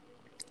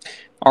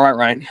All right,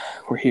 Ryan,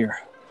 we're here.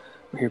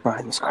 We're here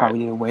behind this car. We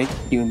need to wait.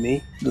 You and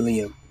me,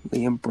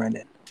 Liam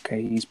Brennan.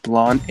 Okay, he's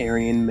blonde,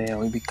 Aryan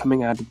male. He'll be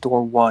coming out of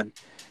door 1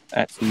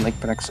 from Lake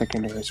Bedek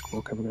Secondary School.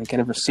 Okay, we're gonna get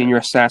him for Senior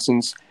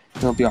Assassins.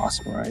 It'll be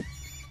awesome, all right?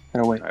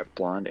 Gotta wait. All right,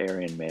 blonde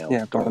Aryan male.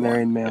 Yeah, blonde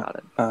Aryan male.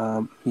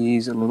 Got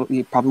it.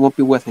 He probably won't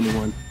be with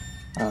anyone.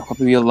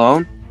 Hopefully be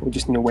alone. We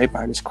just need to wait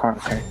behind this car,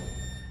 okay?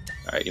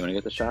 All right, you want to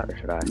get the shot or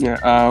should I?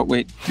 Yeah.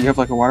 Wait. Do you have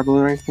like a water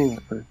balloon or anything?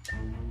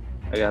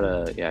 I got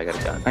a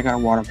gun. I got a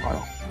water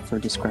bottle for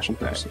discretion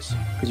purposes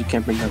because you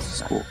can't bring guns to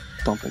school.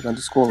 Don't bring guns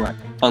to school, right?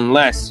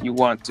 Unless you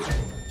want to.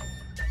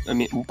 I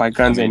mean, by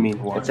guns I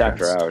mean water. It's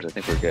after guns. hours. I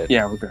think we're good.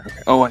 Yeah, we're good.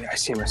 Okay. Oh, I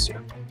see him. You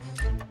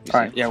All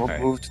right. see? Yeah, we'll All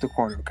right. move to the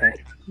corner. Okay.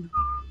 All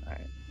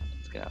right,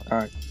 let's get out. All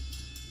right.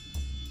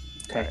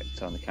 All Okay. right,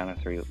 so on the count of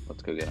 3,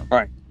 let's go get him. All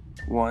right.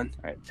 1,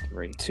 All right,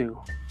 3. 2.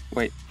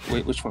 Wait.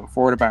 Which one?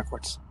 Forward or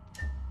backwards?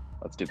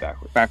 Let's do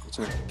backwards. Backwards.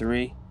 Okay.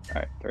 3,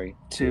 All right, 3,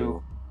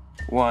 2,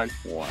 1.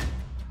 1.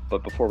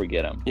 But before we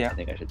get him, Yeah. I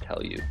think I should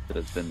tell you that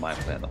it's been my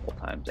plan the whole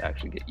time to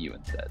actually get you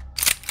instead.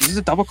 Is this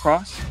a double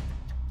cross?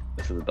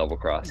 This is a double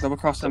cross. Double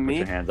cross So on put me?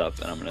 your hands up,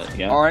 and I'm gonna.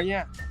 Yeah. All right,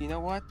 yeah. You know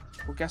what?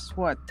 Well, guess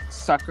what,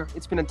 sucker?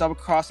 It's been a double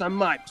cross on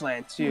my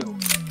plan too.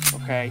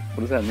 Okay.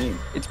 What does that mean?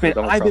 It's been.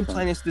 Double I've been cross on-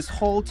 planning this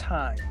whole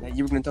time that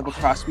you were gonna double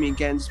cross me and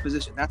get in this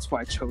position. That's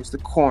why I chose the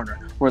corner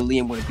where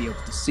Liam wouldn't be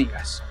able to see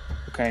us.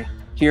 Okay.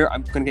 Here,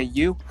 I'm gonna get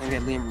you and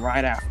get Liam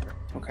right after.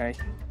 Okay.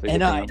 So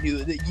And you I can-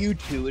 knew that you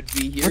two would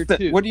be here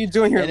too. What are you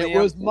doing here, and Liam? it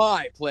was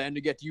my plan to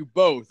get you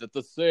both at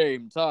the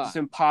same time. It's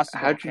impossible.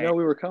 How'd you okay? know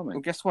we were Well,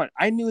 coming? guess what?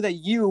 I knew that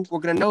you were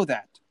gonna know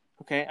that.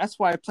 Okay. That's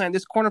why I planned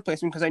this corner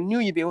placement because I knew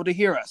you'd be able to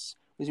hear us.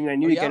 Which means I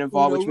knew you'd get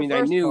involved, which means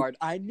I knew.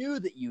 I knew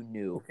that you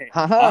knew. Okay.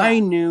 Haha. I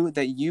knew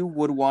that you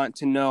would want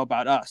to know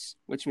about us,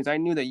 which means I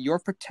knew that your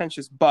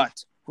pretentious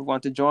butt would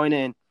want to join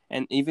in.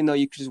 And even though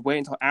you could just wait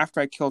until after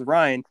I killed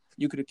Ryan,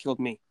 you could have killed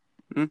me.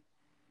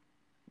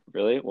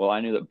 Really? Well,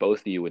 I knew that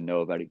both of you would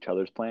know about each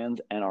other's plans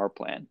and our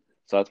plan.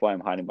 So that's why I'm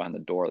hiding behind the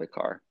door of the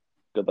car.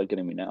 Good luck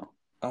getting me now.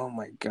 Oh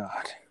my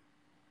god.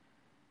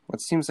 Well,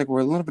 it seems like we're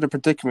a little bit of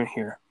predicament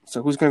here.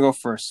 So who's going to go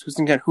first? Who's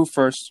going to get who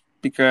first?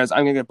 Because I'm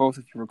going to get both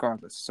of you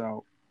regardless.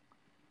 So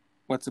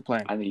what's the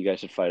plan? I think you guys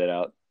should fight it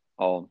out.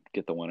 I'll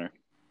get the winner.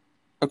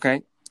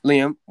 Okay.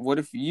 Liam, what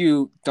if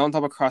you don't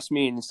double cross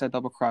me and instead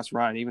double cross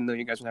Ryan, even though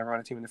you guys were never on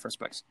a team in the first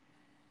place?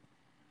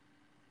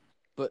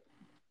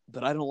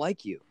 But I don't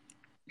like you.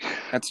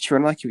 That's true. I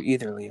don't like you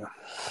either, Liam.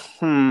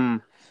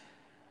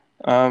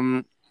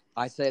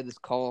 I say this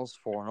calls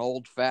for an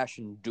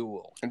old-fashioned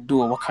duel. A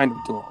duel. What kind of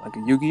duel? Like a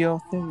Yu-Gi-Oh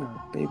thing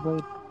or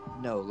Beyblade?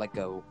 No, like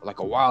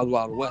a Wild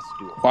Wild West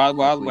duel. Wild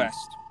Wild We-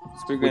 West.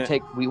 So we're gonna-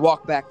 We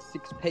walk back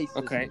 6 paces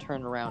Okay. and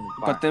turn around and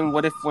fire. But then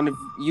what if one of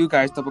you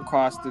guys double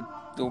cross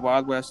the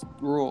Wild West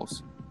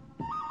rules?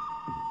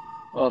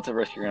 Well, it's a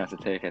risk you're going to have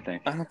to take, I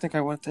think. I don't think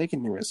I want to take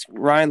any risk.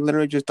 Ryan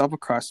literally just double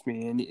crossed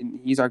me, and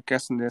he's our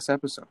guest in this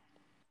episode.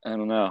 I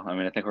don't know. I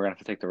mean, I think we're going to have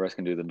to take the risk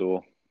and do the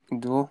duel.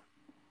 Duel?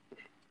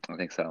 I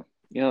think so.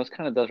 You know, this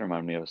kind of does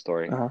remind me of a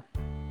story. Uh-huh.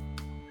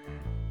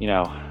 You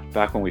know,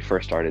 back when we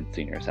first started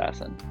Senior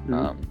Assassin.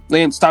 Mhm.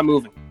 Liam, stop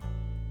moving.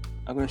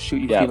 I'm going to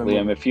shoot you. Yeah, if you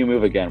Liam, if you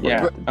move again, we're Yeah,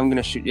 going to have I'm going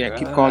to shoot. Yeah,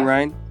 keep going,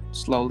 Ryan.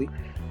 Slowly.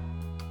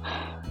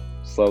 to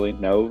slowly,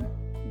 no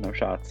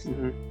shots.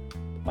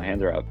 Mm-hmm. My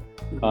hands are up.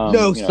 no you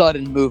know,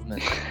 sudden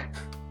movement.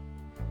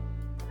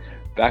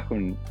 back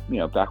when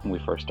we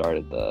first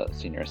started the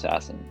Senior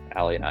Assassin,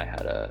 Allie and I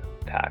had a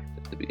pact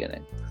at the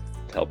beginning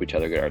to help each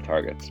other get our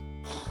targets.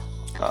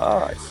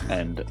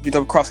 And Did you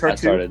double cross her I too?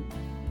 started.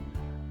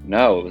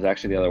 No, it was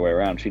actually the other way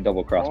around. She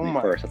double crossed Oh me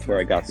my first. That's where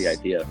I got the goodness.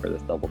 idea for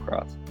this double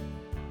cross.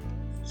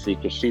 See,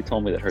 because she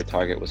told me that her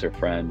target was her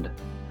friend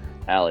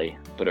Allie,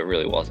 but it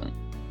really wasn't.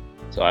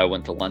 So I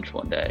went to lunch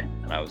one day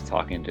and I was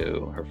talking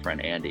to her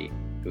friend Andy,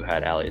 who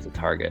had Allie as a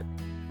target,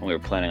 and we were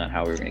planning on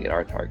how we were going to get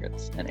our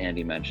targets. And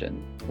Andy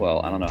mentioned,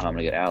 "Well, I don't know how I'm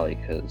going to get Allie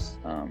because,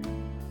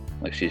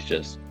 like, she's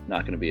just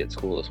not going to be at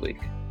school this week."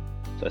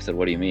 So I said,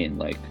 "What do you mean?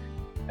 Like,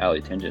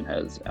 Allie Tingen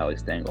has Allie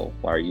Stengel.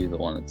 Why are you the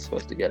one that's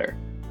supposed to get her?"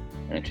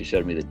 And then she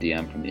showed me the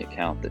DM from the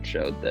account that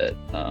showed that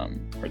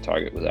her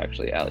target was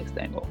actually Allie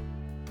Stengel.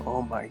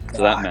 Oh my god.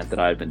 So that meant that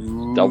I had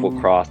been double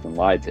crossed and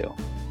lied to.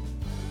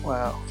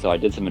 Wow. So I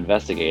did some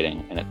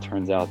investigating, and it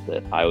turns out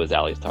that I was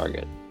Allie's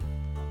target.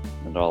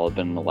 And it all had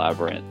been an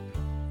elaborate,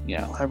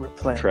 Elaborate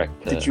plan. trick.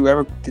 Did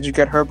you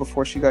get her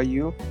before she got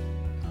you?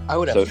 I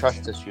would have So-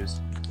 trust issues.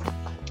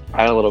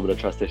 I had a little bit of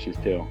trust issues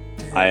too.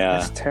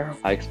 That's terrible.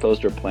 I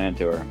exposed her plan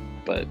to her,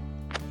 but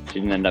she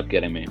didn't end up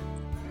getting me.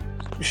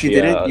 She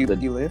Yeah,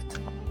 didn't? You lived?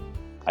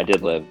 I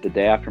did live. The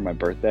day after my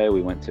birthday,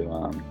 we went to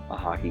a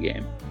hockey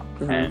game.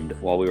 Mm-hmm. And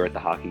while we were at the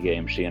hockey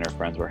game, she and her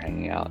friends were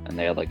hanging out, and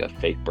they had like a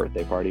fake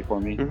birthday party for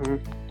me. Mm-hmm.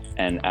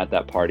 And at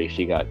that party,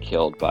 she got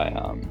killed by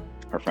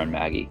her friend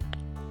Maggie.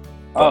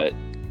 Oh. But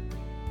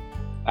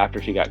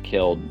after she got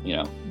killed,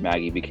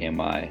 Maggie became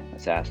my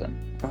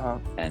assassin, Uh-huh.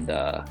 and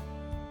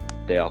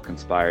they all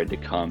conspired to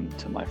come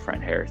to my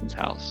friend Harrison's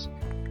house.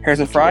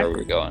 Harrison to Fry? Where we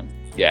were going?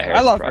 Yeah, I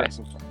Harrison love Fry.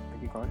 Harrison Fry.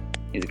 Keep going.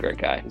 He's a great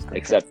guy. He's a great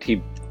Except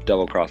he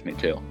double-crossed me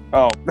too.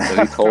 Oh.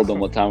 So he told them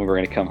what time we were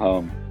going to come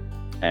home,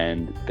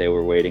 and they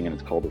were waiting in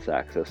his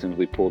cul-de-sac. So as soon as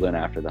we pulled in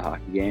after the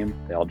hockey game,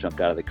 they all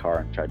jumped out of the car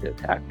and tried to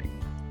attack me.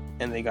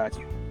 And they got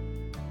you.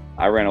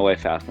 I ran away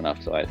fast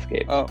enough, so I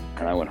escaped. Oh.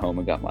 And I went home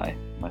and got my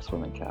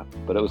swimming cap.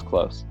 But it was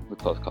close. It was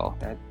a close call.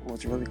 That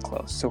was really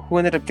close. So who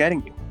ended up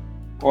getting you?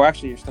 Or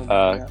actually, you're still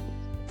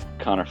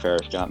Connor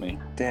Ferris got me.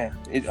 Damn.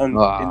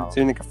 Wow.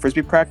 Doing like a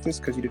frisbee practice?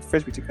 Because you did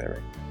frisbee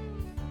together,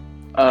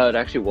 right? It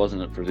actually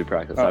wasn't a frisbee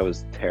practice. I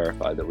was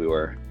terrified that we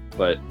were.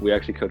 But we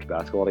actually coached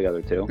basketball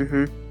together too.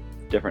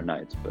 Mm-hmm. Different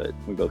nights, but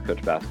we both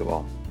coached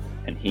basketball.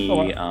 And he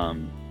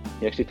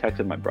actually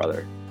texted my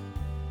brother,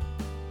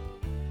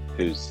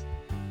 who's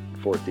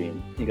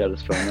 14. He got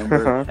his phone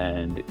number,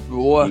 and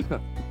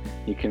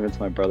he convinced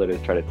my brother to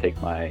try to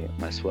take my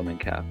swimming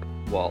cap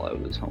while I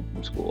was home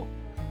from school.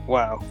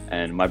 Wow.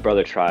 And my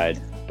brother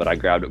tried, but I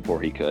grabbed it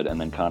before he could,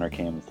 and then Connor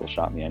came and still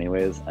shot me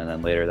anyways. And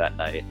then later that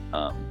night,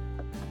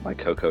 my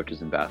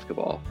co-coaches in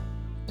basketball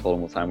told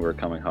him what time we were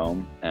coming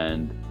home,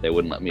 and they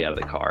wouldn't let me out of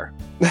the car.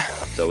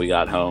 So we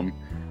got home,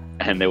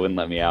 and they wouldn't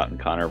let me out, and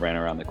Connor ran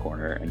around the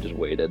corner and just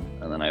waited,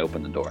 and then I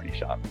opened the door and he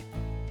shot me.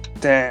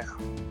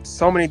 Damn.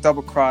 So many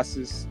double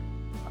crosses.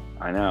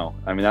 I know.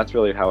 I mean, that's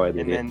really how I had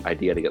the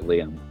idea to get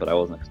Liam, but I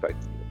wasn't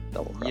expecting to get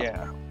double cross.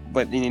 Yeah,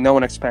 but no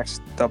one expects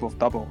double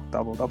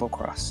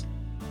cross.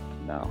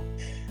 No.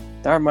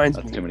 That reminds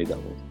me. That's too many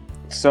doubles.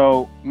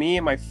 So me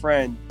and my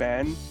friend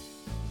Ben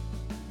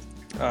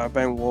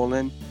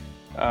Wolin,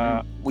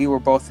 we were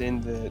both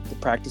in the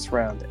practice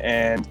round,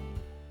 and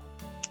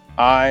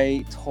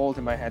I told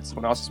him I had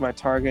someone else as my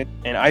target,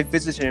 and I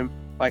visited him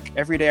like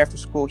every day after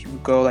school. He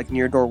would go like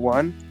near door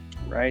 1,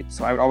 right?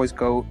 So I would always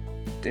go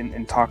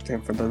and talk to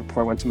him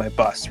before I went to my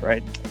bus,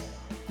 right?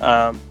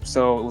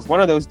 So it was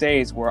one of those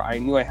days where I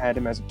knew I had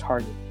him as a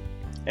target.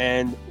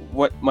 And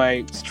what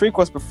my streak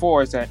was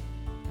before is that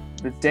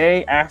the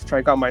day after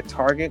I got my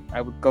target,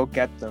 I would go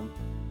get them.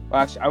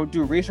 Well, actually, I would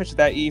do research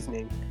that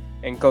evening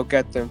and go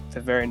get them the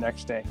very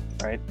next day,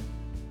 right?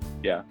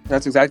 Yeah.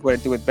 That's exactly what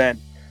I did with Ben.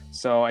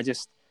 So I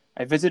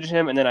visited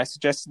him, and then I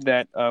suggested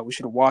that we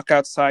should walk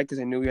outside because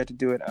I knew we had to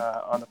do it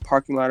on the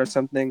parking lot or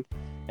something.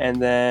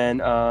 And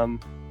then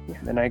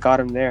then I got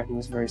him there, and he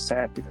was very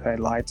sad because I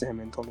lied to him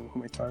and told him who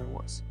my target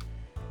was.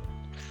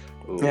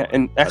 Ooh, yeah,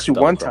 and actually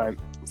one time,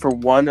 for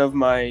one of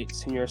my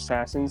senior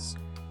assassins,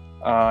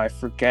 I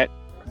forget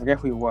who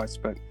he was,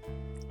 but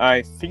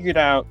I figured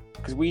out,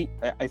 because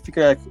I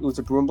figured out it was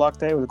a broom block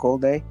day, it was a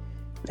gold day.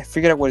 I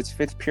figured out what his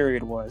 5th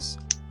period was.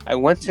 I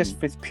went to his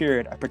 5th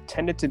period. I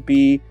pretended to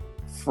be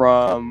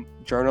from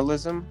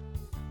journalism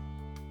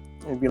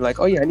and be like,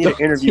 oh yeah, I need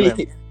to interview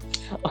him.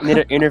 I need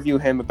to interview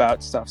him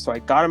about stuff. So I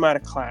got him out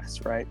of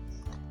class, right?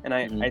 And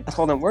I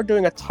told him, we're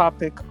doing a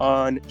topic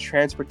on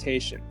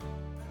transportation.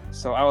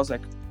 So I was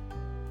like,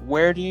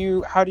 how do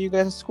you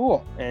get to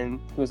school? And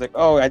he was like,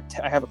 oh, I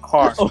have a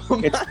car.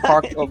 It's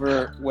parked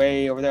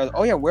way over there.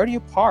 Oh yeah, where do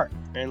you park?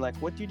 And like,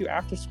 what do you do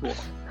after school?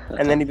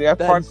 And then he'd be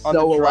like, I park on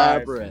the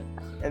drive. Elaborate.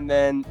 And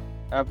then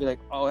I'd be like,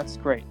 oh, that's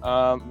great.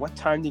 What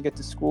time do you get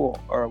to school?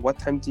 Or what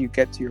time do you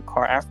get to your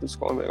car after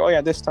school? I'm like, oh yeah,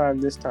 this time.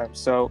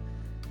 So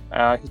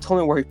he told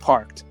me where he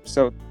parked.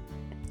 So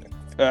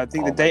I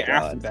think the day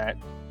after that,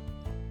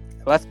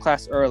 I left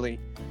class early,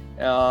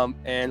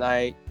 and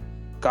I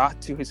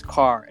got to his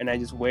car, and I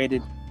just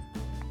waited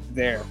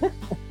there.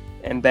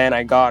 And then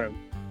I got him.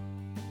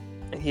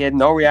 And he had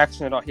no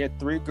reaction at all. He had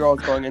 3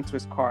 girls going into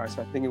his car,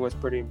 so I think it was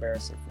pretty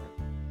embarrassing for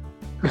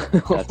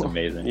him. That's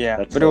amazing.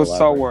 Yeah, but it was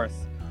so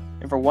worth.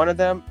 And for one of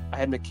them, I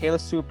had Michaela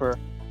Super,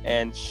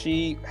 and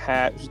she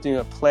was doing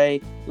a play.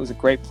 It was a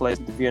great play.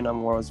 The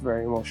Vietnam War was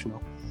very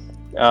emotional.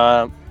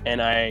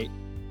 And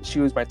she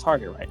was my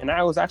target, right? And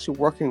I was actually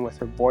working with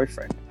her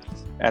boyfriend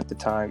at the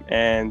time,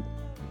 and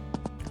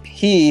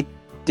he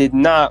did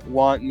not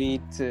want me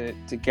to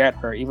get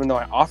her, even though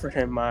I offered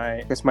him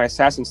my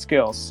assassin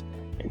skills,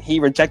 and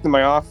he rejected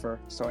my offer.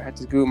 So I had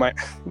to go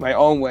my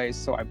own way.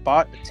 So I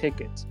bought a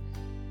ticket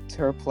to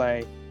her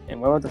play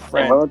and went with a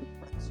friend.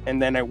 And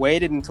then I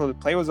waited until the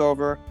play was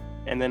over,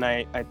 and then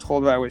I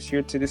told her I was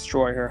here to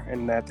destroy her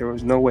and that there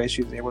was no way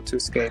she was able to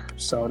escape.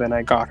 So then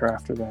I got her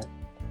after that.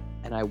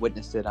 And I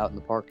witnessed it out in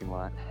the parking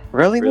lot.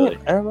 Really?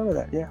 I remember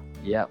that, yeah.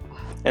 Yep.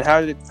 And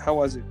how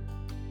was it?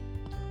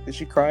 Did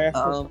she cry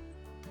after?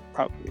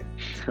 Probably.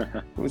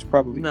 It was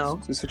probably no.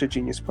 It was such a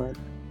genius plan.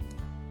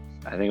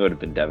 I think it would have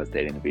been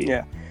devastating to beat.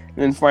 Yeah.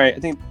 And then I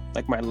think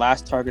like my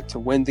last target to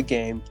win the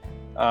game,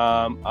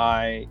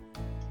 I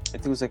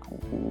think it was like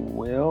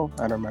Will,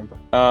 I don't remember.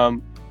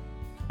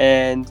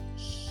 And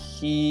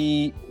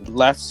he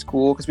left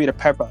school because we had a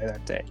pep rally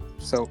that day.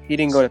 So he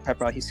didn't go to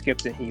pep rally, he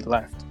skipped it, he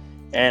left.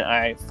 And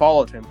I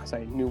followed him because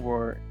I knew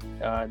where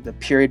the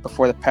period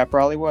before the pep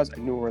rally was. I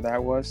knew where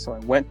that was. So I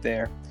went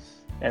there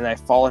and I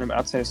followed him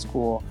outside of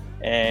school.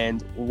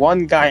 And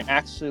one guy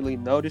actually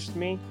noticed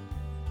me.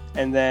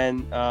 And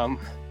then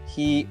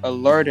he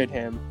alerted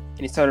him and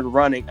he started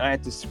running. I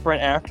had to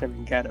sprint after him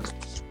and get him.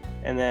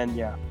 And then,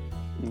 yeah,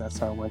 and that's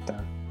how it went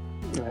down.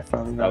 And I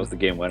found that was the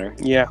game winner?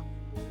 Yeah.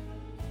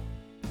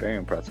 Very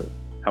impressive.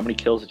 How many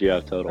kills did you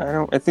have total?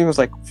 I think it was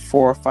like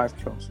 4 or 5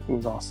 kills. It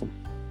was awesome.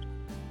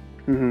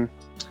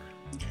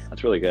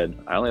 That's really good.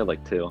 I only had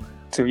like 2.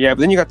 2, yeah.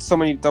 But then you got so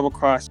many double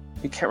cross.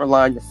 You can't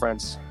rely on your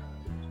friends.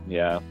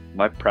 Yeah,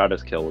 my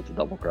proudest kill was a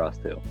double cross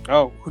too.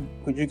 Oh,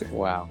 who'd you get?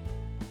 Wow.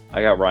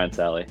 I got Ryan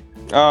Sally.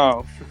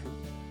 Oh.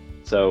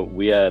 So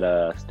we had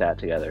stat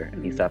together,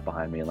 and he sat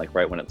behind me, and like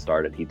right when it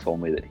started, he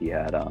told me that he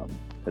had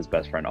his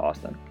best friend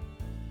Austin.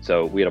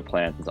 So we had a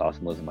plan, since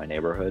Austin lives in my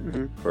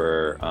neighborhood,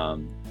 for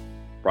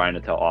Brian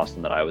to tell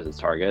Austin that I was his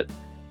target,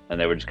 and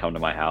they would just come to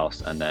my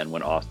house, and then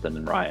when Austin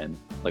and Ryan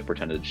like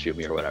pretended to shoot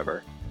me or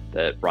whatever,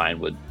 that Ryan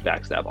would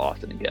backstab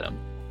Austin and get him.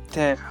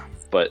 Damn.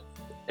 But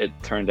it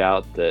turned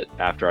out that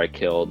after I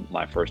killed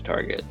my first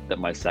target, that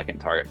my second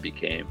target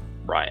became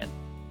Ryan.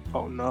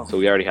 Oh no. So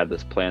we already had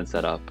this plan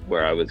set up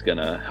where I was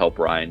gonna help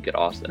Ryan get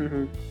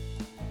Austin,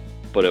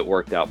 but it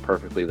worked out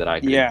perfectly that I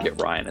could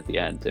get Ryan at the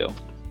end too.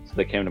 So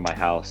they came to my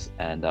house,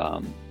 and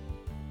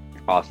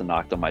Austin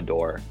knocked on my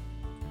door,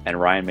 and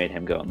Ryan made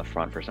him go in the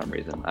front for some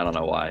reason. I don't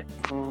know why.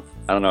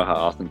 I don't know how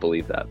Austin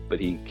believed that, but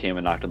he came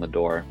and knocked on the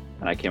door,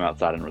 and I came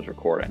outside and was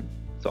recording.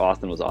 So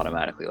Austin was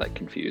automatically like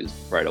confused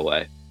right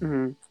away.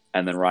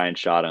 And then Ryan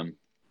shot him,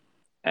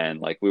 and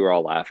like we were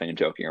all laughing and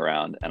joking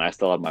around, and I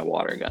still had my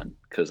water gun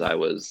because I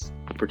was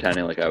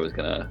pretending like I was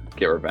gonna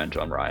get revenge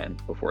on Ryan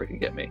before he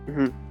could get me.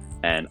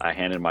 And I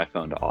handed my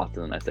phone to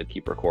Austin, and I said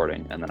keep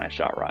recording, and then I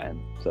shot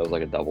Ryan. So it was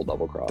like a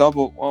double cross.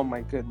 Oh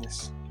my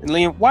goodness. And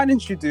Liam, why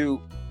didn't you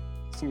do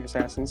Senior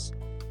Assassins?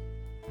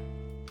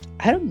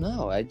 I don't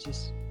know. I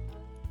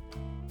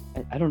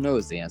don't know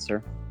is the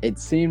answer. It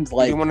seemed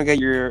like you want to get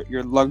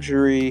your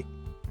luxury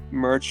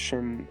merch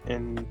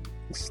and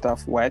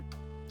stuff wet.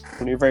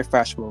 And you're very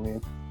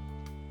fashionable,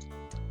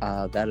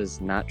 Liam. That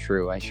is not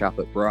true. I shop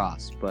at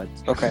Ross, but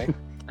okay.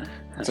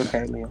 It's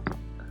okay, Liam.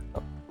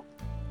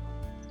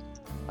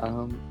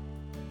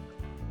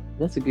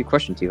 That's a good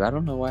question, too. I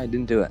don't know why I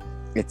didn't do it.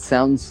 It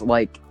sounds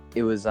like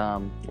it was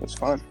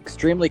fun,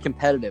 extremely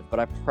competitive, but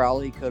I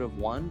probably could have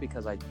won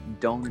because I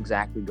don't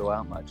exactly go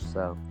out much.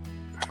 So,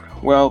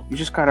 well, you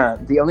just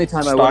gotta. The only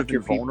time I would have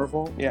been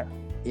vulnerable, yeah,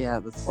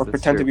 that's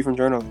pretend true. to be from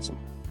journalism.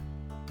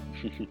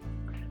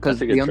 Because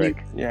the only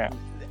trick. Yeah,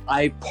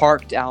 I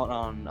parked out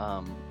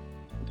on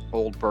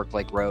Old Burke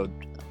Lake Road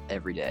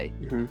every day,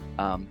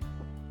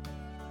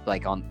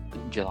 like on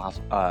just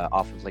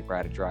off of Lake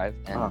Braddock Drive,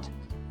 and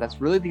that's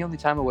really the only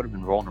time I would have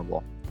been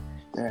vulnerable.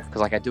 Yeah,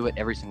 because like I do it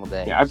every single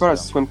day. Yeah, I brought a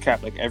swim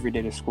cap like every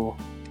day to school,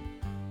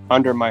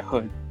 under my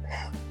hood.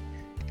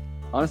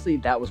 Honestly,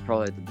 that was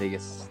probably the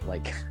biggest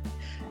like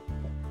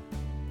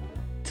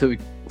to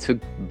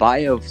buy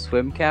a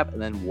swim cap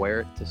and then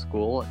wear it to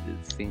school.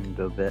 It seemed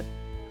a bit.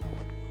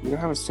 You don't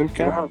have a swim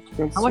cap?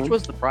 How much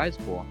was the prize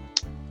pool?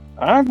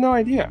 I have no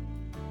idea.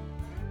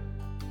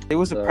 It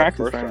was a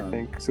practice round, I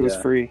think, so it was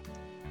free.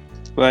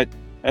 But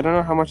I don't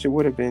know how much it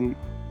would have been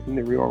in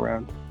the real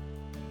round.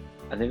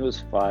 I think it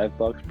was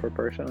 $5 per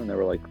person, and there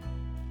were like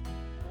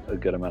a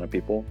good amount of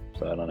people,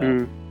 so I don't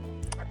know.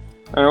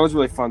 And it was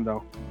really fun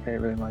though. I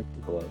really liked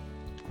it.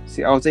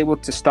 See, I was able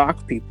to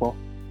stalk people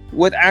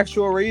with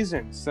actual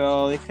reasons,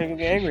 so they couldn't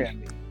get angry at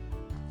me.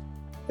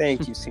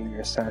 Thank you,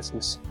 Senior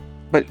Assassins.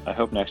 But I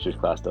hope next year's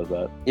class does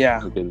that.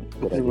 Yeah, good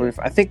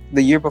I think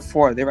the year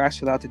before they were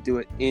actually allowed to do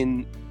it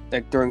in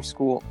like during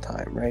school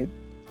time, right?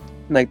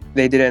 Like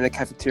they did it in the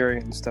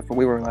cafeteria and stuff, but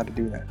we weren't allowed to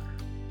do that.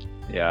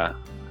 Yeah,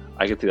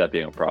 I could see that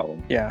being a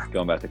problem. Yeah,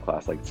 going back to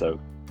class like so.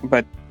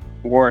 But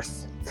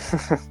worth.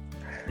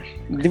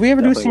 Did we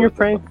ever do senior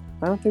prank?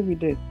 I don't think we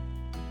did.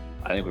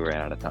 I think we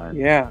ran out of time.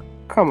 Yeah,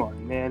 come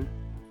on, man.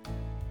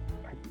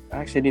 I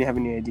actually didn't have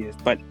any ideas,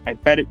 but I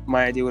bet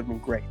my idea would have been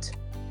great.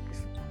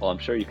 Well, I'm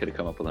sure you could have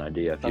come up with an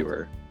idea if you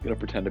were going to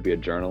pretend to be a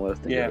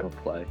journalist and go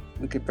play.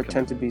 We could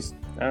pretend to be,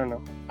 I don't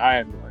know. I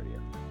have no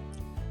idea.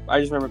 I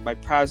just remember my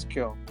proudest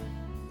kill,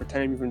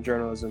 pretending to be from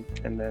journalism,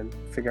 and then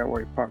figure out where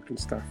he parked and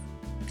stuff.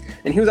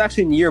 And he was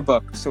actually in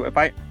yearbook, so if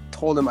I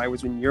told him I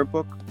was in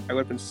yearbook, I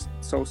would have been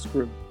so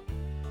screwed.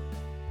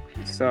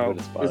 So it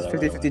was a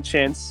 50-50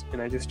 chance,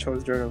 and I just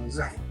chose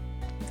journalism.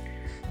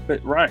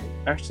 But Ryan,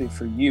 actually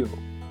for you,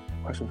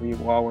 question for you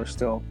while we're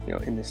still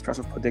in this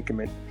stressful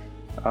predicament.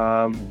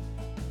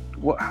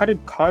 How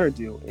did Connor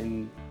do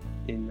in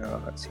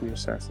Senior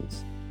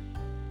Assassins?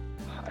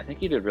 I think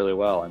he did really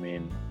well. I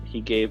mean, he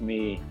gave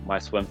me my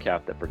swim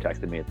cap that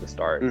protected me at the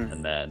start,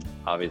 and then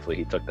obviously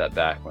he took that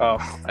back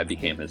when I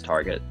became his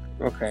target.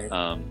 Okay.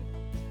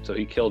 So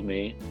he killed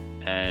me,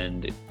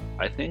 and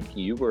I think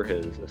you were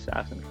his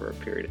assassin for a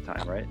period of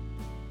time, right?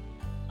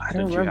 I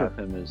don't remember. You have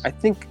him as... I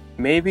think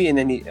maybe, and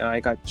then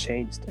I got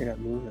changed. I got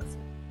moved.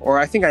 Or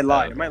I think I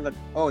lied. I might let.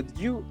 Oh, did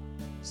you?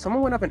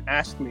 Someone went up and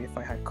asked me if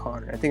I had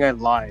Connor. I think I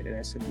lied, and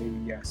I said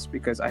maybe yes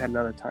because I had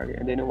another target.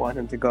 I didn't want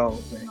him to go.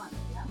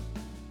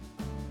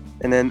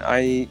 And then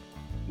I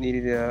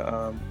needed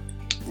a,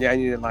 I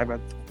needed a lie about.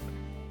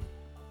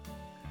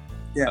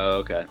 Yeah. Oh,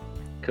 okay.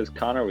 Because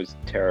Connor was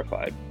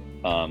terrified,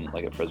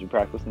 like at frisbee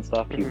practice and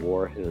stuff. He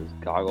wore his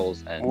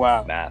goggles and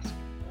mask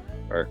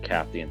or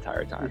cap the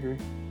entire time.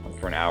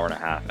 for an hour and a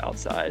half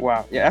outside.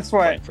 Wow. Yeah, that's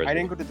why Playing Frisbee. I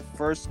didn't go to the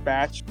first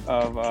batch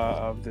of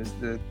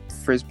the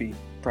frisbee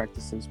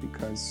practices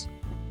because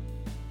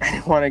I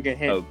didn't want to get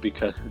hit. Oh,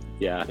 because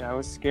yeah. Yeah, I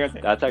was scared.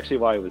 That's actually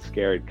why I was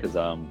scared, because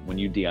when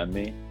you DM'd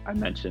me, I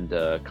mentioned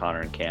to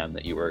Connor and Cam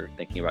that you were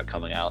thinking about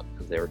coming out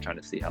because they were trying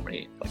to see how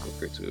many like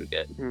recruits we would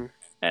get.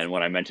 And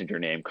when I mentioned your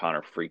name,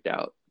 Connor freaked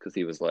out because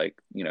he was like,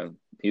 you know,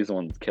 he's the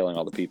one that's killing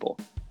all the people.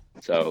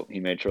 So he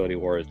made sure that he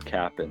wore his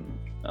cap and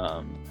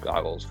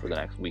goggles for the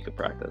next week of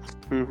practice.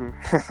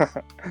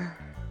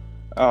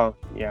 Oh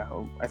yeah,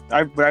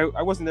 but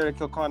I wasn't there to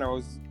kill Connor.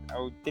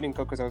 I didn't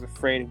go because I was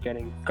afraid of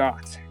getting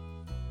got.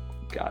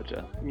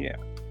 Gotcha. Yeah,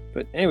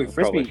 but anyway,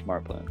 Probably frisbee. a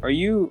smart plan. Are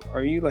you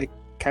like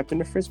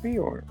captain of frisbee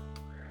or?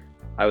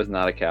 I was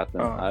not a captain.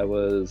 Oh. I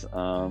was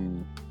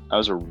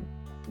a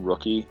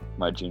rookie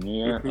my junior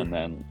year, and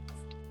then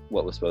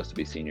what was supposed to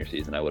be senior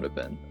season, I would have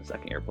been a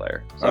second-year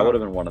player. So I would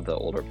have been one of the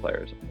older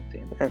players on the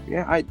team.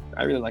 Yeah, I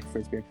really like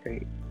frisbee. I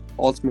played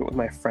ultimate with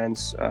my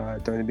friends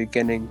during the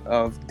beginning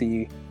of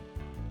the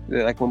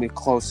like when we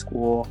closed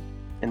school,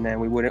 and then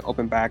we wouldn't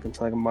open back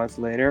until like a month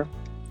later.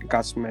 I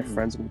got some of my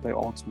friends and we played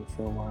ultimate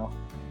for a while.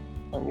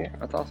 Oh yeah,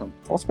 That's awesome.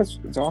 ultimate's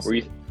it's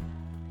awesome.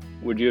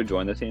 Would you have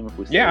joined the team if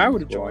we? Yeah, I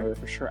would have joined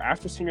for sure.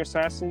 After Senior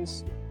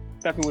Assassins,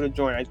 definitely would have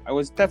joined. I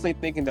was definitely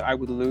thinking that I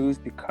would lose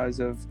because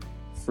of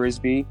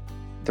frisbee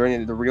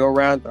during the real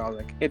round, but I was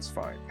like, it's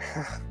fine.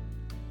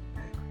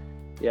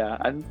 Yeah,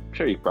 I'm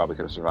sure you probably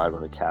could have survived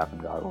with a cap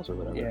and goggles or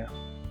whatever. Yeah,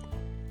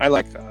 I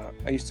like.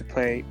 I used to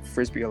play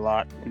frisbee a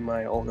lot in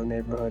my older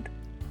neighborhood.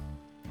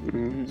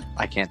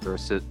 I can't throw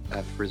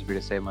a frisbee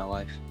to save my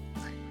life.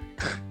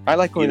 I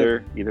like going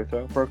to Either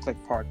throw. Berkeley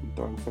Park and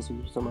throwing frisbee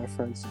with some of my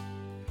friends.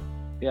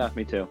 Yeah,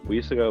 me too. We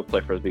used to go play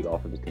frisbee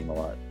golf with the team a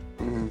lot.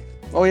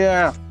 Oh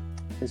yeah,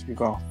 frisbee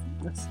golf.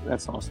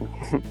 That's awesome.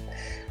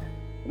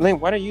 Lane,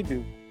 why don't you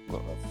do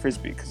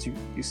frisbee? Because you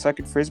suck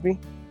at frisbee.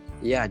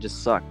 Yeah, I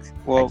just sucked.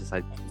 Well,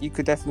 I you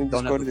could definitely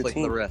don't just go have to to the play for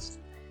the team. rest.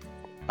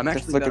 I'm Just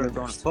actually flick it better in at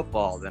throwing a reverse.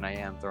 football than I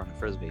am throwing a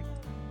frisbee.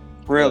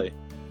 Really?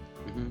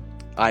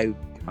 I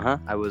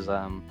was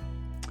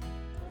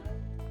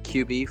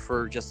QB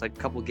for just like a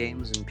couple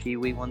games in Pee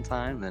Wee one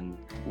time, and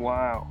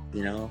Wow.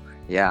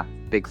 yeah,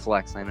 big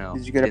flex. I know.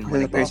 Did you get a Didn't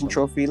win participation game.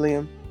 trophy,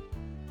 Liam?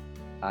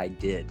 I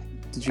did.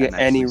 Did you get I'm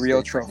any actually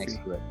real sitting right trophy?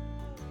 next to it.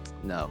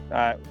 No,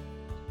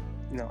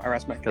 No, I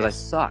rest my because I case.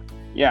 suck.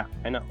 Yeah,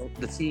 I know.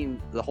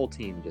 The whole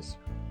team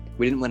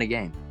we didn't win a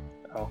game.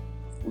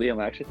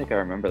 Liam, I actually think I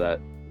remember that.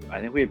 I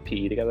think we had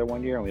PE together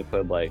one year and we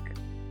played like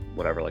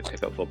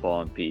pickup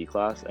football in PE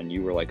class, and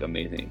you were like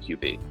amazing at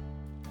QB.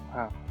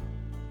 Wow.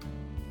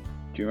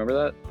 Do you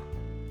remember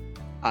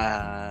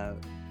that?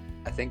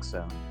 I think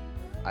so.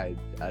 I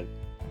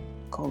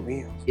Call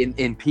Liam.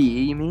 in PE,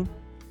 you mean?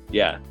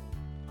 Yeah.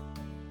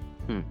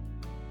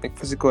 Like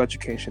physical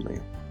education,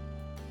 Liam.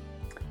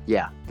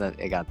 Yeah,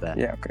 I got that.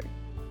 Yeah, okay.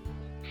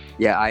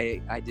 Yeah,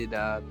 I did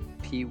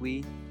Pee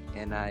Wee,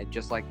 and I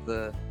just like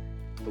the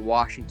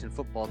Washington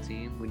football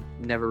team. We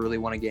never really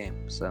won a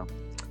game, so.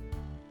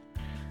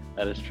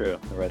 That is true.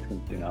 The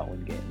Redskins do not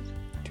win games.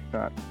 Do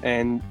not.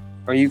 And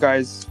are you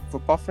guys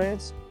football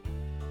fans?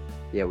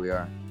 Yeah, we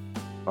are.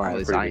 Or I'm at a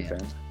least pretty I big am.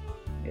 fan.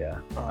 Yeah,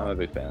 I'm a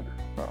big fan.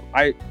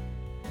 I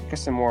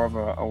guess I'm more of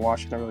a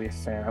Washington, not really a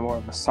fan. I'm more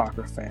of a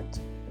soccer fan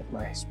with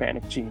my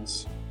Hispanic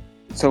genes.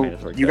 So, Okay,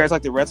 that's you guys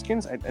like the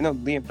Redskins? I know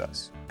Liam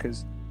does,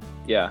 because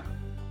Yeah,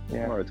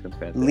 yeah, I'm a Redskins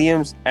fan.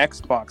 Liam's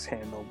Xbox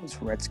handle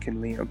was Redskin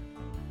Liam.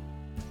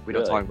 We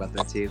don't Really? talk about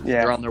that team.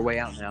 Yeah. They're on their way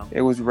out now.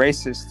 It was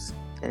racist,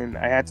 and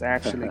I had to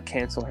actually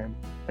cancel him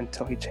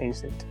until he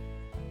changed it,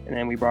 and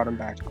then we brought him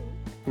back.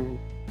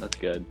 That's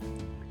good.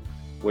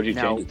 What did you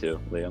Now- change it to,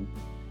 Liam?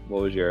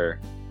 What was your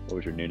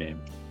new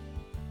name?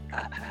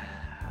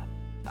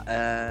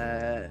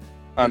 It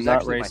I'm was not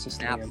actually my racist,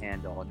 Snap Liam.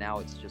 handle. Now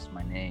it's just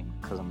my name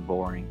because I'm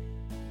boring.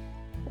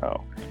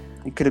 Oh,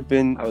 it could have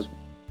been I was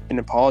an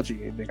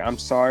apology. Like, I'm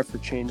sorry for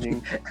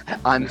changing.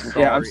 I'm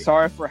sorry. Yeah, I'm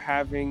sorry for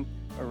having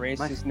a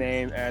racist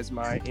name as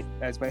my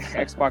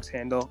Xbox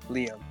handle,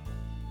 Liam.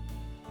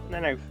 And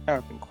then that would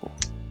have been cool.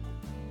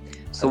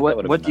 So That what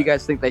would've do been you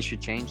guys think they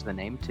should change the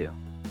name to?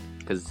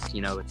 Because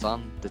it's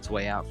on its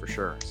way out for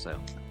sure. So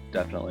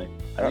definitely.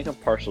 I think I'm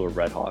partial to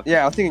Red Hawk.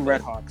 Yeah, I was thinking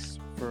Red Hawks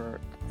for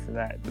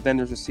that, but then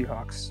there's the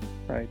Seahawks,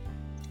 right?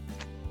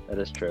 That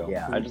is true.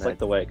 Yeah, I just like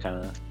the way it kind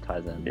of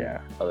ties in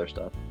Yeah. other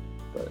stuff.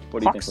 But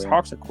what do you think, Liam?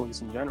 Hawks are cool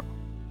just in general.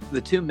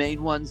 the two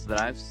main ones that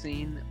I've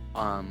seen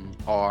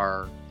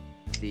are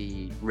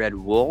the Red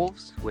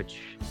Wolves, which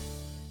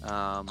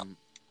I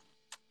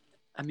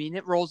mean,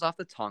 it rolls off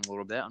the tongue a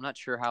little bit. I'm not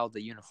sure how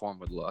the uniform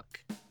would look.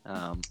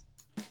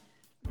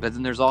 But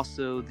then there's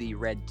also the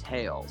Red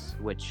Tails,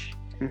 which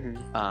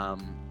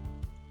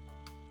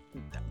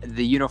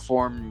the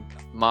uniform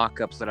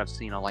mock-ups that I've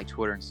seen on like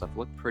Twitter and stuff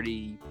look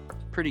pretty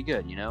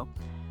good,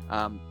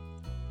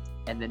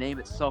 and the name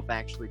itself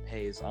actually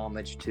pays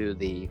homage to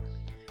the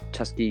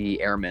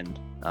Tuskegee Airmen,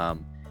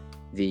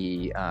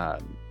 the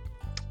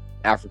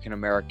African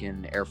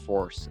American Air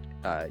Force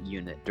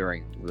unit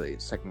during the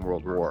Second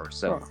World War.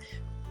 So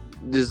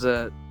there's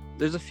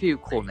There's a few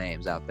cool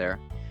names out there.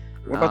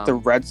 What about the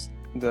Reds?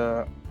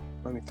 Let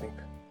me think.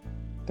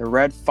 The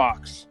Red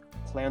Fox.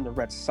 Play on the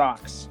Red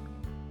Sox,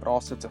 but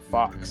also it's a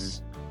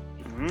fox.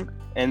 Mm-hmm.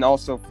 And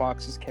also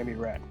foxes can be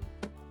red.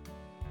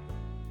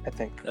 I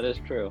think. That is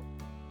true.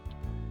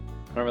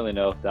 I don't really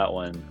know if that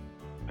one.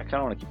 I kind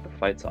of want to keep the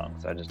fight song,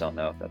 so I just don't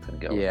know if that's going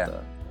to go with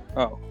the...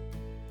 Oh,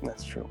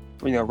 that's true.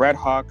 Red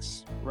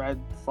Hawks, Red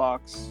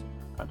Fox.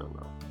 I don't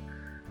know.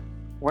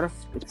 What if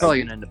it's probably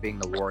going to end up being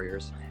the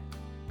Warriors,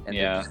 and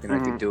they're just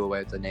going to do away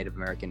with the Native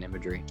American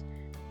imagery.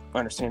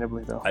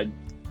 Understandably, though.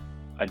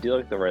 I do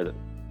like the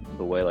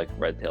way like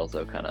Red Tails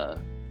though kind of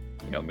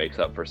makes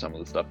up for some of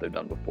the stuff they've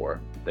done before.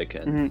 They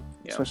can,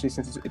 especially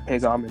since it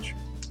pays homage,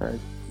 right?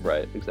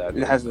 Right,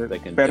 exactly. It has a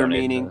better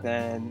meaning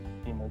than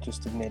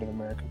just a Native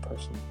American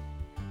person.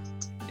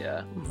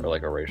 Yeah, or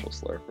like a racial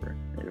slur for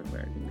Native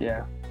Americans.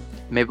 Yeah.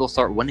 Maybe we'll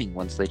start winning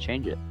once they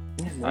change it.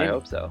 Yeah, I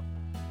hope so.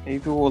 Maybe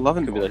people will love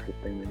it. Could be like the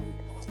thing they need.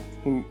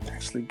 Can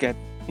actually get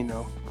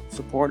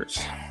supporters.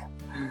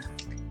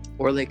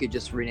 Or they could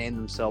just rename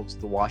themselves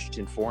the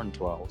Washington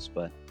 4-12s,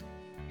 but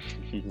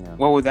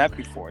what would that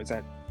be for? Is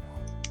that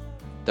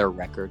their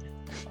record?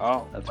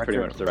 Oh, that's pretty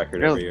much the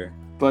record every year.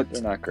 But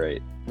they're not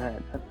great.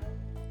 Man, that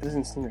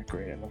doesn't seem that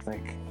great. I don't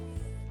think.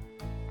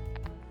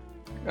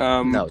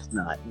 No, it's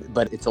not.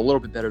 But it's a little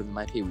bit better than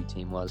my Pee Wee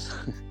team was.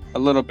 A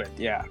little bit,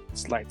 yeah,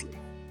 slightly.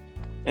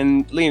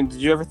 And Liam,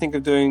 did you ever think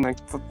of doing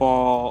like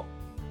football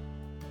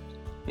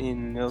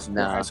in middle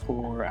school, high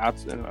school, or out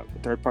a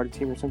third-party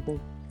team or something?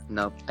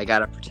 No, I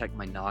gotta protect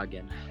my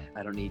noggin.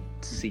 I don't need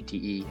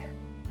CTE.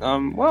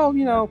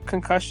 Well,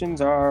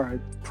 concussions are a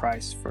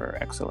price for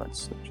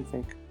excellence, don't you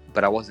think?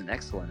 But I wasn't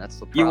excellent. That's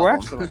the problem. You were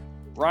excellent.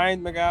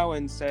 Ryan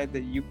McGowan said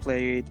that you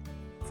played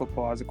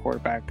football as a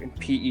quarterback in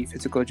PE,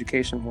 physical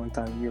education, one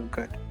time, and you were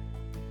good.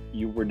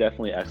 You were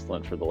definitely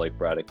excellent for the Lake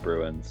Braddock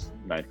Bruins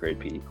 9th grade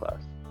PE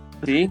class.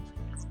 See?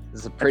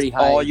 This is a pretty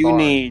That's high all you bar.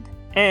 need.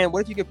 And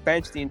what if you get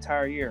benched the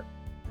entire year?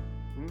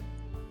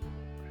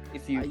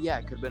 If you it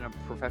could have been a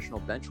professional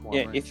bench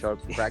warmer. If showed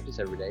up to practice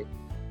every day.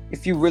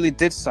 If you really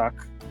did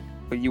suck,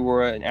 but you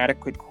were an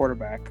adequate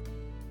quarterback,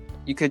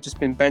 you could have just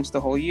been benched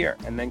the whole year,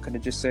 and then could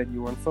have just said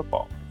you were in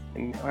football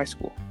in high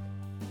school.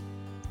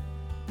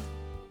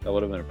 That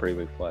would have been a pretty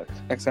big flex.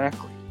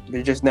 Exactly.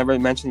 They just never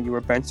mentioned you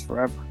were benched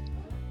forever.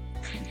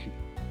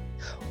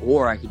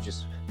 Or I could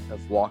just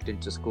have walked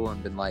into school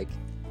and been like,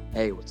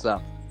 "Hey, what's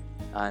up?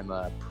 I'm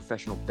a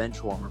professional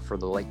bench warmer for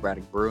the Lake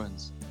Braddock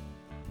Bruins.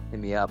 Hit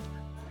me up."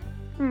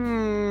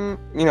 I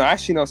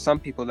actually know some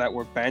people that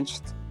were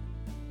benched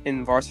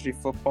in varsity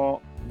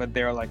football, but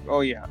they're like,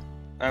 "Oh yeah,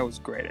 I was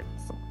great at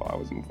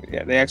football.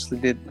 They actually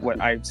did what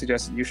I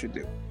suggested you should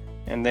do."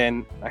 And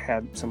then I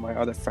had some of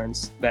my other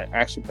friends that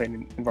actually played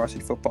in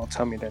varsity football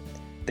tell me that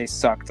they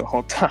sucked the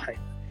whole time.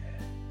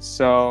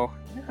 So,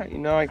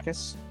 I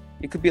guess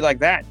it could be like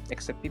that,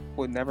 except people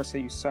would never say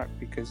you suck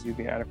because you'd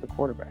be an adequate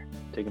quarterback.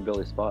 Taking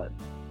Billy's spot.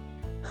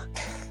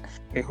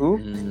 Hey, who?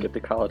 Get the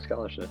college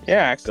scholarship.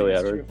 Yeah, actually, Billy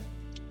that's Edwards. true.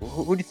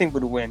 Who do you think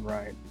would win,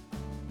 Ryan?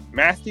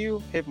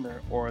 Matthew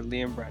Hibner or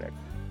Liam Braddock?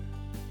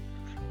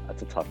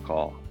 That's a tough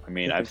call. I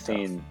mean, I've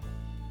seen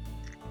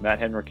Matt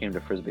Henry came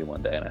to Frisbee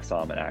one day, and I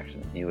saw him in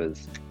action. He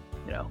was,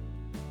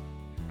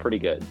 pretty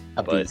good.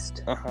 A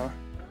beast.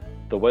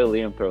 The way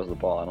Liam throws the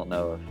ball, I don't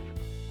know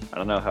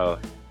how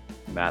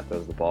Matt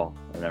throws the ball.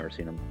 I've never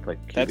seen him play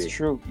QB. That's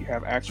true. You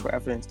have actual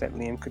evidence that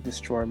Liam could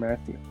destroy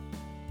Matthew.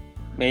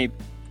 Maybe.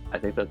 I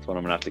think that's what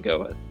I'm gonna have to go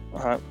with.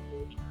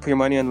 Put your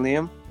money on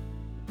Liam?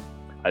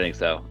 I think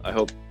so. I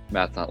hope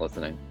Matt's not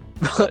listening.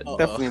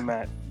 Definitely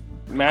Matt.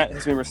 Matt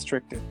has been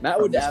restricted. Matt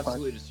would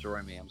absolutely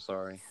destroy me. I'm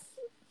sorry.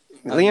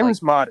 Liam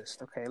is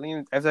modest. Okay,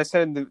 Liam. As I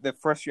said in the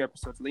first few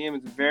episodes, Liam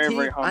is very,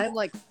 very humble. I'm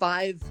like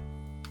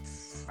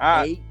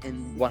 5'8"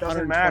 and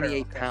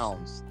 128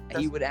 pounds.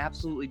 He would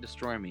absolutely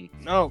destroy me.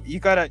 No, you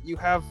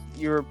have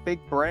your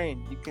big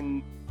brain. You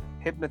can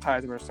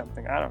hypnotize him or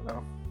something. I don't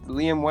know.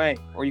 Liam Way,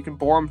 or you can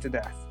bore him to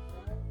death.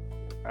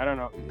 I don't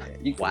know.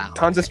 Wow.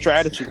 Tons of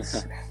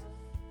strategies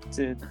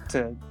to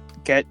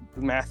get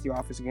Matthew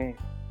off his game.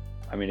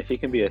 I mean, if he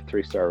can be a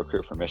 3-star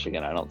recruit for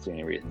Michigan, I don't see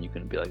any reason you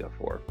couldn't be like a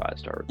 4 or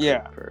 5-star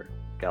recruit for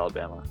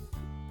Alabama.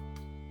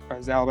 Or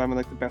is Alabama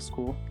like the best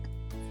school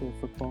for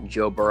football?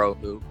 Joe Burrow,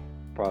 who?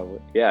 Probably.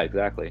 Yeah,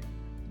 exactly.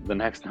 The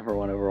next number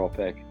 1 overall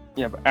pick.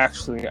 Yeah, but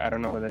actually, I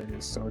don't know what that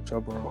is. So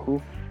Joe Burrow,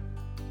 who?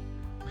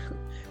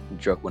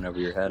 Joke went over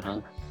your head,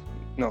 huh?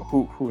 No,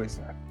 who is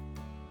that?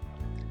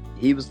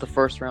 He was the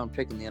first-round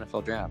pick in the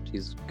NFL draft.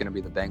 He's going to be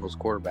the Bengals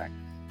quarterback.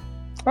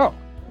 Oh.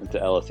 Went to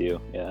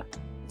LSU, yeah.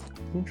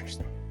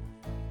 Interesting.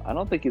 I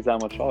don't think he's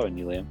that much taller than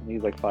you, Liam.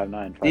 He's like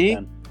 5'9",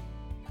 5'10".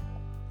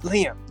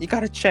 Liam, you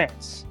got a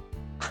chance.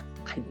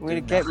 We're going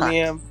to get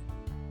Liam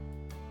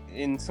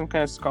in some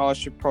kind of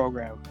scholarship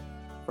program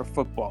for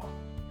football.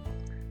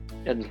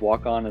 Yeah, just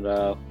walk on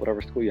at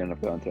whatever school you end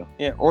up going to.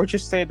 Yeah, or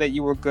just say that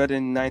you were good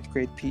in 9th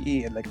grade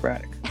PE at Lake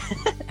Braddock.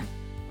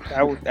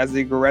 That would, as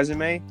a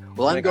resume.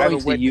 Well, I'm going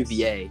to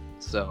UVA,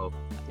 so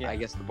Yeah. I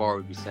guess the bar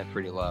would be set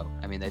pretty low.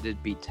 I mean, they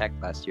did beat Tech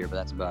last year, but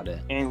that's about it.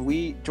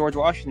 And George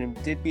Washington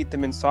did beat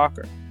them in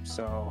soccer.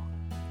 So,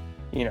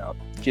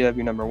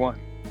 GW number 1.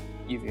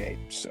 UVA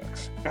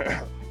sucks.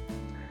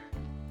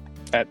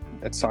 at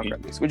soccer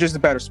at least, which is the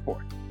better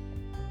sport.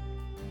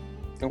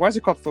 And why is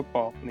it called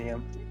football,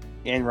 Liam?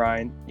 And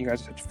Ryan, you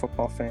guys are such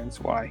football fans.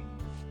 Why?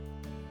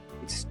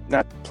 It's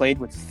not played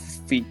with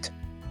feet.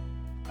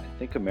 I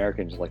think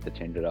Americans like to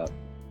change it up.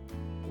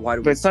 Why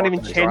do But we it's not park even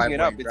on the changing it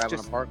driveway up, and it's drive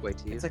just- on a parkway,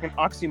 Steve? It's like an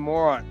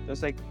oxymoron.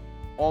 There's like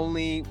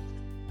only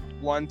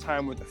one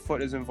time where the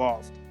foot is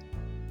involved.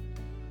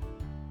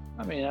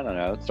 I mean, I don't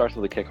know. It starts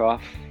with a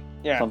kickoff.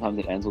 Yeah, Sometimes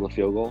it ends with a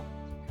field goal.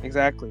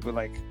 exactly. But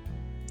like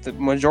the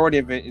majority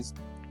of it is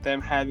them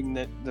having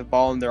the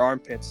ball in their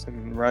armpits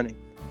and running.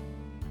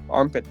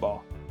 Armpit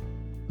ball.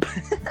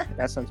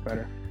 That sounds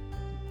better.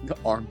 The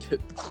armpit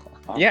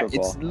ball. Yeah, Football.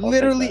 it's I'll take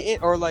literally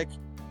that. or like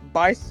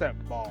bicep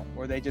ball,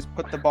 where they just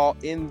put the ball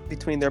in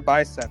between their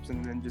biceps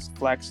and then just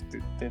flex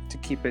to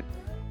keep it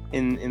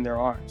in their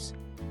arms.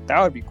 That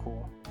would be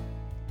cool.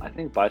 I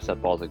think bicep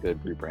ball is a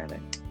good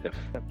rebranding. If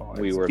That ball.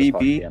 We It's were to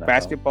talk BB, the NFL.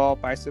 basketball,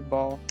 bicep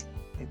ball.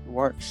 It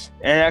works,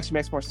 and it actually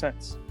makes more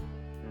sense.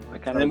 I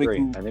kind And of then we agree.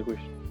 can- I think we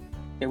should.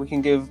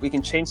 Yeah, we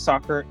can change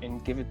soccer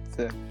and give it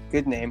the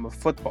good name of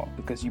football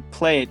because you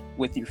play it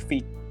with your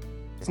feet.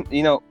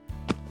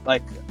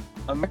 Like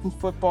American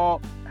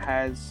football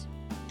has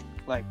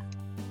like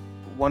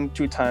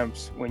 1-2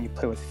 times when you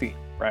play with feet,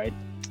 right?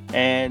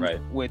 And Right.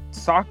 with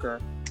soccer,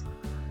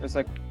 there's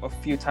like a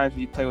few times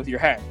when you play with your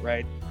head,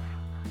 right?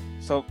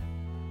 So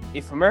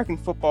if American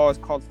football is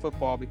called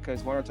football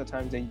because 1 or 2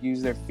 times they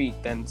use their feet,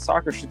 then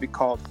soccer should be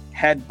called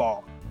head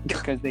ball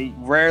because they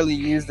rarely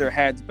use their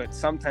heads, but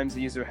sometimes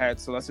they use their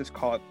heads. So let's just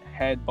call it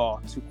head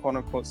ball to quote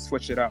unquote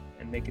switch it up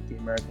and make it the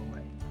American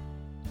way.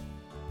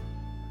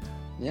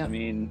 Yeah. I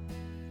mean,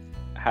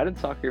 how did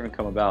soccer even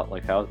come about?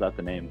 Like, how is that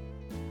the name?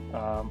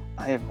 I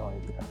have no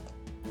idea.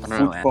 I don't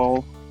know, man.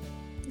 Football,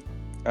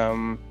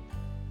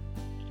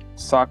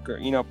 soccer.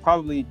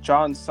 Probably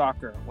John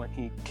Soccer when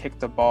he kicked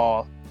the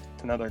ball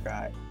to another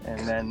guy, and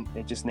then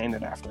they just named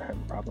it after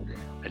him. Probably.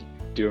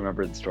 Do you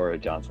remember the story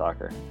of John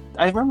Soccer?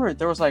 I remember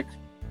there was like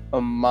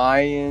a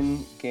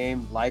Mayan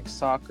game like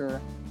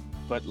soccer,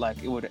 but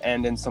like it would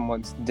end in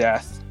someone's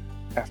death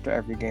after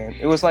every game.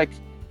 It was like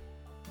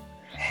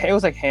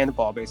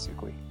handball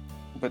basically,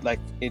 but like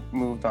it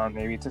moved on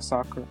maybe to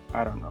soccer.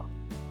 I don't know.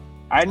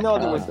 I know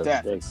there was That's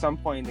death big. at some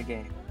point in the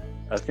game.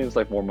 That seems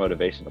like more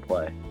motivation to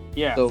play.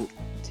 Yeah. So,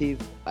 Steve,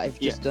 I've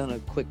Yeah. just done a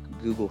quick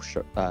Google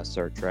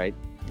search, right?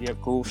 You have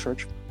Google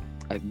search.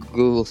 I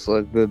Google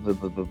search,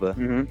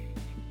 Mm-hmm.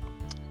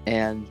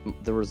 and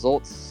the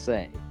results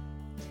say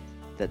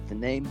that the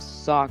name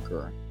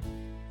soccer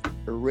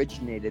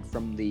originated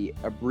from the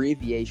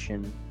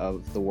abbreviation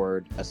of the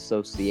word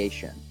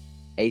association,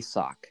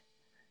 ASOC,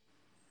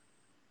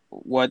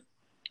 What?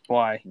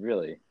 Why?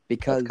 Really?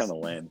 because That's kind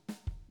of lame.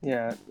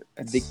 Yeah.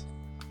 It's,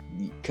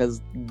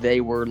 because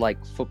they were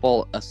like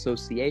football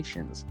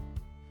associations.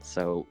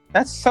 So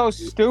that's so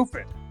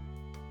stupid.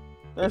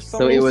 There's so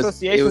so many it was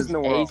associations in the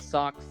world.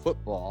 ASOC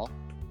football,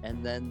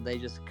 and then they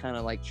just kind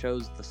of like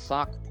chose the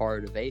sock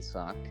part of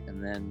ASOC,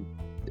 and then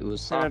it was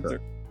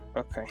soccer.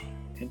 Okay.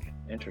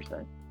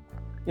 Interesting.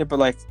 Yeah, but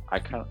like I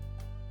kind of.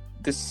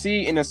 the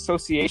C in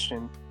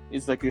association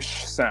is like a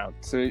sh sound,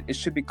 so it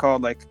should be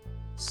called like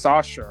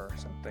Sasha or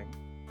something.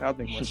 That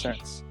would make more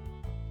sense.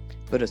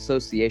 But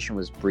association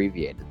was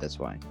abbreviated. That's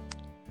why.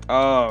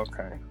 Oh,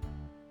 okay.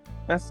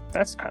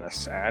 That's kind of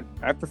sad.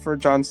 I prefer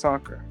John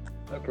Soccer.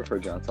 I prefer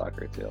John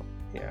Soccer too.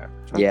 Yeah.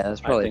 Yeah,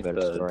 that's probably a think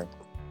better the- story.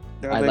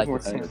 That I would make like more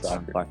to think sense.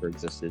 that soccer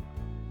existed.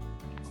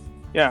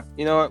 Yeah.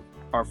 You know what?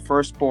 Our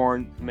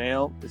firstborn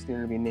male is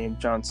going to be named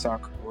John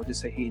Soccer. We'll just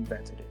say he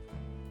invented it.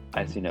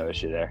 I see no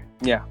issue there.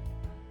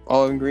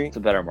 All agree? It's a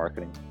better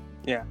marketing.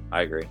 Yeah.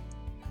 I agree.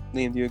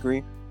 Liam, do you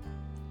agree?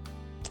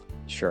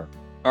 Sure.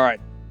 All right.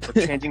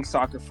 We're changing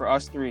soccer for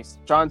us three.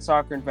 John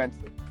Soccer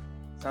invented it.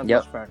 Sounds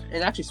Yep. much better.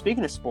 And actually,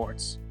 speaking of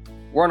sports,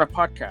 we're on a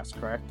podcast,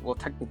 correct? Well,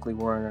 technically,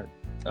 we're in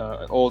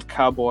an old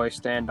cowboy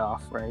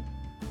standoff, right?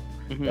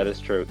 That is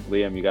true.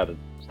 Liam, you got to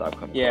stop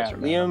coming Yeah, closer.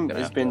 man. I'm Liam gonna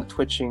has have been to-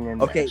 twitching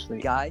and Okay, actually...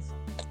 guys,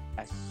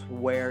 I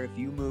swear if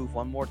you move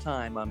one more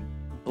time, I'm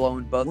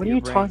blowing both What of are your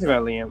you talking brains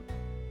about, Liam?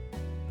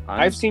 I'm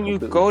I've seen you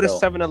completely go to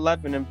still.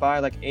 7-Eleven and buy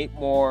like 8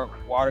 more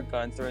water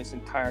guns during this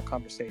entire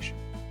conversation.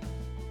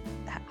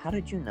 out. How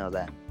did you know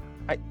that?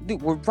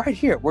 Dude, we're right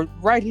here. We're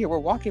right here. We're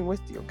walking with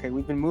you, okay?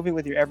 We've been moving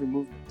with your every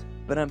movement.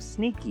 But I'm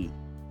sneaky.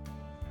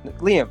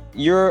 Liam,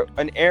 you're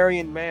an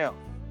Aryan male.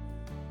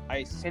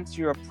 I sense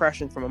your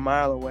oppression from a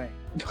mile away.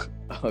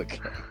 Okay.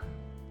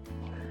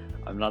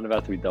 I'm not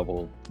about to be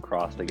double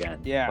crossed again.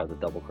 Yeah. By the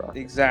double cross.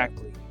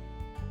 Exactly.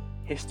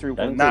 History will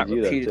That not includes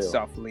you, though, repeat too.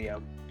 itself,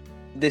 Liam.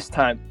 This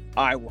time,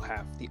 I will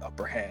have the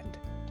upper hand.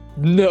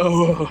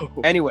 No.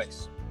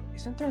 Anyways,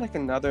 isn't there like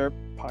another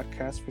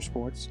podcast for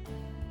sports,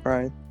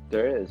 Brian?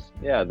 There is.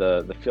 Yeah,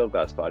 the Field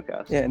Glass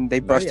podcast. Yeah, and they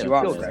brushed yeah, you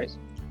off, Field right? Glass.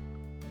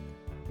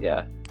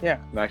 Yeah. Yeah.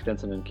 Max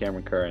Denson and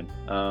Cameron Curran.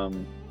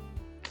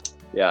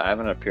 Yeah, I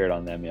haven't appeared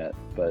on them yet,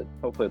 but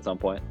hopefully at some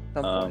point.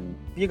 Some point.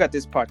 You got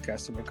this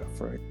podcast to make up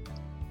for it.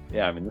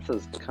 Yeah, I mean, this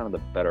is kind of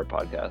the better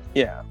podcast.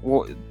 Yeah,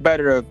 well,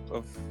 better of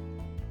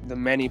the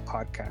many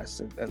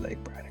podcasts at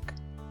Lake Braddock.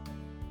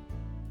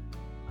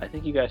 I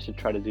think you guys should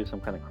try to do some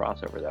kind of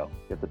crossover, though.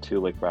 Get the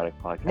two Lake Braddock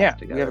podcasts Yeah,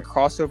 together. we have a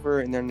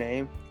crossover in their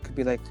name. It could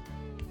be like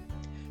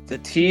the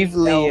Teve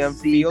Liam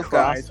Field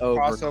Guys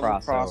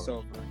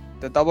crossover.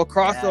 The double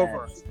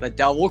crossover. Yes, the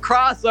double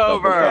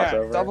crossover.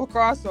 Crossover. Double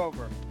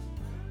crossover.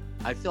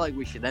 I feel like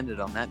we should end it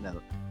on that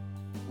note.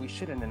 We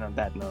should end it on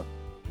that note.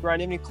 Ryan,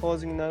 do you have any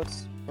closing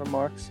notes,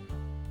 remarks?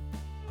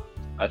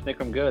 I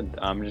think I'm good.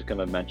 I'm just going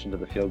to mention to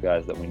the field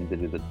guys that we need to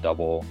do the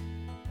double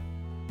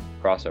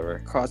crossover.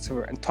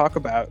 And talk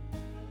about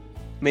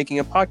making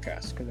a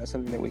podcast, because that's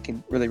something that we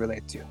can really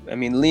relate to. I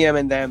mean, Liam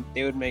and them,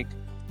 they would make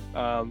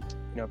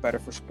better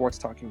for sports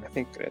talking. I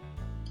think that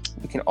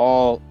we can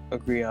all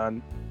agree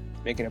on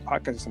making a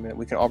podcast is something that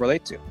we can all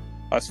relate to,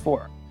 us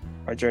four.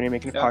 Our journey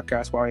making a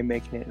podcast, why we're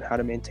making it, and how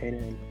to maintain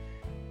it.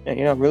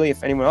 And really,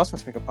 if anyone else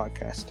wants to make a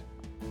podcast,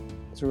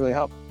 this will really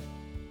help.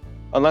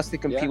 Unless they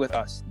compete with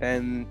us,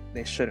 then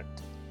they shouldn't.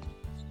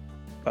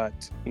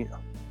 But,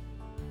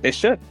 they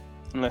should,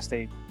 unless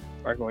they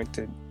are going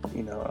to,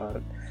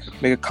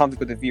 make a conflict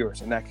with the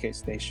viewers. In that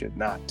case, they should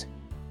not.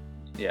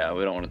 Yeah,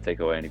 we don't want to take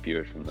away any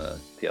viewers from the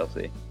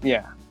TLC.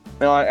 Yeah.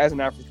 Now, as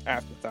an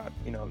afterthought,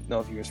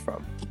 no viewers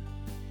from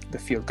the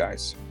Field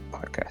Guys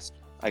podcast.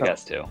 I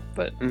guess too,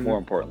 but more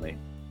importantly,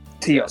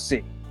 TLC.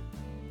 Exactly.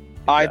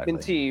 I've been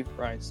Teve.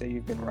 Ryan, say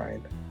you've been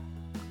Ryan.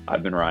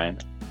 I've been Ryan.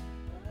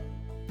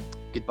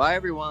 Goodbye,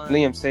 everyone.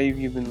 Liam, say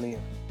you've been Liam.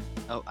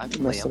 Oh, I've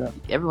been Messed it Liam. up.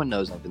 Everyone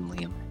knows I've been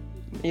Liam.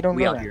 You don't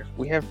We know out that. here.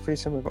 We have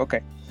pretty similar.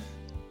 Okay.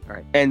 All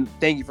right. And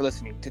thank you for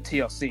listening to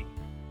TLC.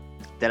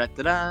 Da da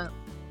da da.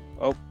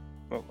 Oh,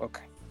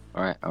 okay.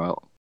 All right.